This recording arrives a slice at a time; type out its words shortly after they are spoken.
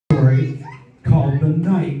story called The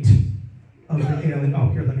Night of the Alien. Oh,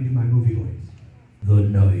 here, let me do my movie voice. The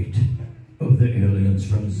Night of the Aliens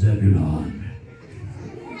from Zebulon.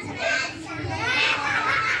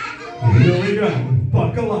 Here we go.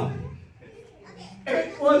 Buckle up.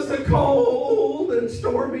 It was a cold and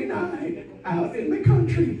stormy night out in the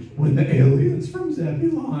country when the aliens from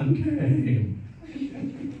Zebulon came.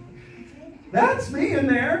 That's me in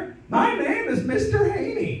there. My name is Mr.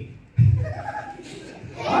 Haney.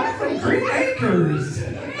 I'm from Green Acres.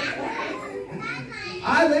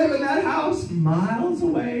 I live in that house miles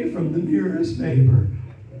away from the nearest neighbor.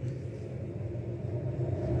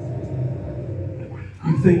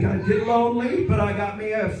 You think I'd get lonely, but I got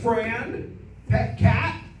me a friend, pet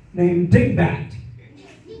cat, named Dingbat.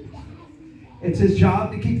 It's his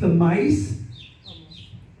job to keep the mice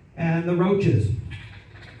and the roaches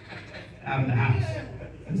out of the house.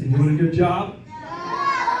 Is he doing a good job?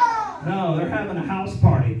 No, they're having a house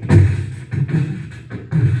party.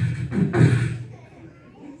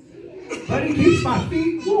 But he keeps my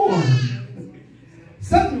feet warm.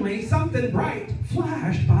 Suddenly, something bright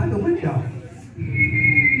flashed by the window.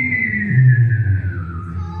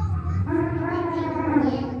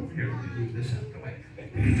 Here, move this out of the way.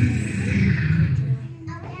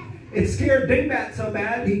 It scared Dingbat so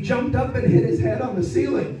bad, he jumped up and hit his head on the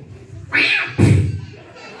ceiling.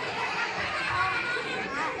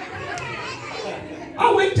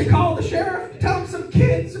 I went to call the sheriff to tell him some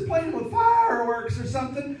kids are playing with fireworks or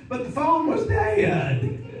something, but the phone was dead.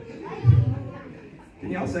 Can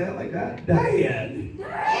y'all say it like that? Dead.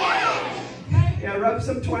 Yeah, rub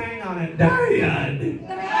some twang on it. Dead.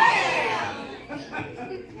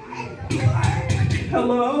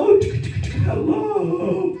 Hello?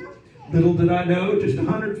 Hello? Little did I know, just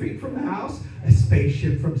 100 feet from the house, a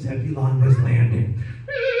spaceship from Zebulon was landing.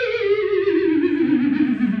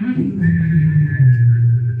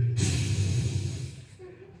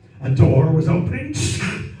 A door was opening,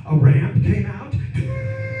 a ramp came out,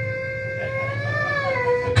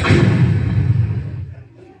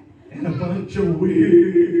 and a bunch of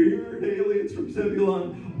weird aliens from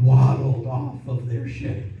Zebulon waddled off of their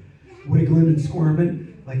ship, wiggling and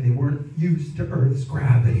squirming like they weren't used to Earth's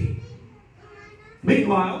gravity.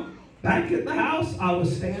 Meanwhile, back at the house, I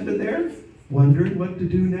was standing there, wondering what to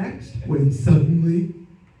do next, when suddenly,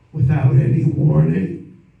 without any warning,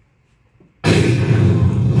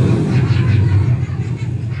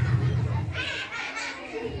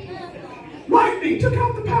 lightning took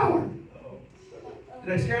out the power.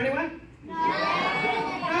 Did I scare anyone? No.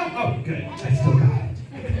 Oh, good. I still got it.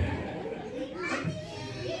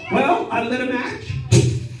 Well, I lit a match,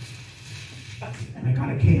 and I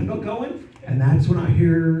got a candle going, and that's when I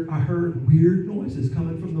heard weird noises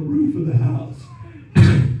coming from the roof of the house.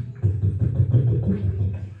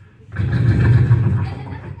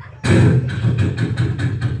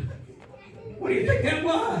 What do you think that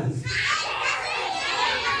was?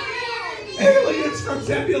 Aliens from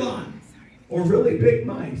Zebulon, or really big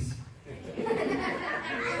mice.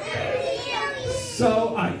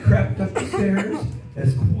 So I crept up the stairs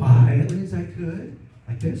as quietly as I could,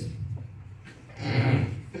 like this.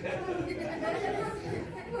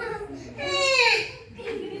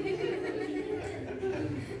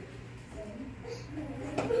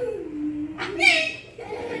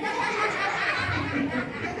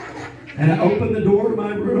 And I opened the door to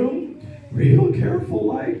my room, real careful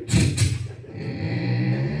like.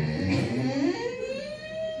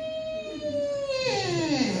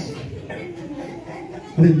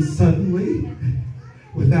 Then suddenly,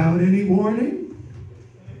 without any warning,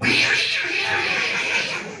 I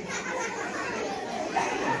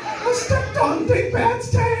stepped on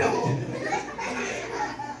Dingbat's tail.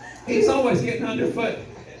 He's always getting underfoot.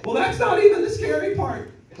 Well, that's not even the scary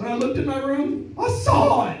part. When I looked in my room, I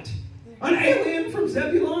saw it. An alien from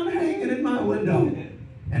Zebulon hanging in my window.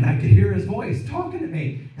 And I could hear his voice talking to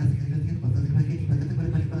me.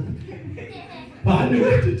 Well, I knew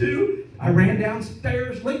what to do. I ran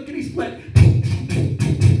downstairs, lickety-split,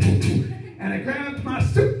 and I grabbed my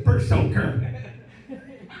super soaker.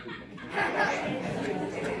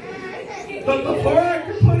 But before I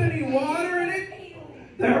could put any water in it,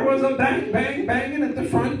 there was a bang, bang, banging at the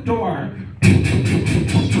front door.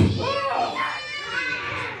 Oh!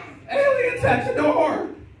 Aliens at the door!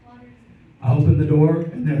 I opened the door,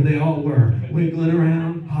 and there they all were, wiggling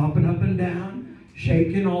around, hopping up and down,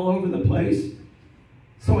 shaking all over the place.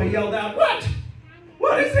 So I yelled out, "What?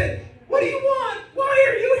 What is it? What do you want? Why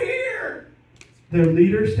are you here?" Their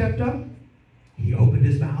leader stepped up. He opened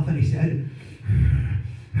his mouth and he said,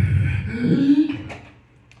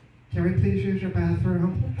 "Can we please use your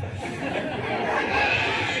bathroom?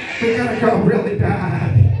 We gotta go really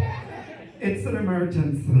bad." an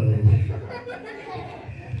emergency.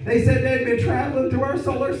 They said they'd been traveling through our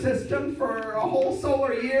solar system for a whole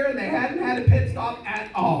solar year and they hadn't had a pit stop at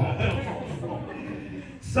all.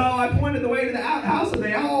 So I pointed the way to the outhouse and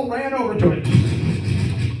they all ran over to it.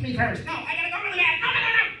 Me first. No, I gotta go to the back.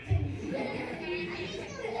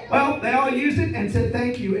 No. Well, they all used it and said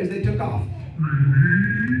thank you as they took off.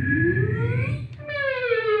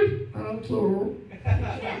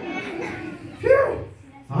 Phew.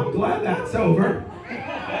 I'm glad that's over.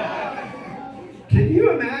 Can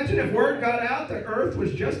you imagine if word got out that Earth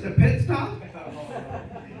was just a pit stop?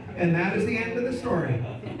 And that is the end of the story.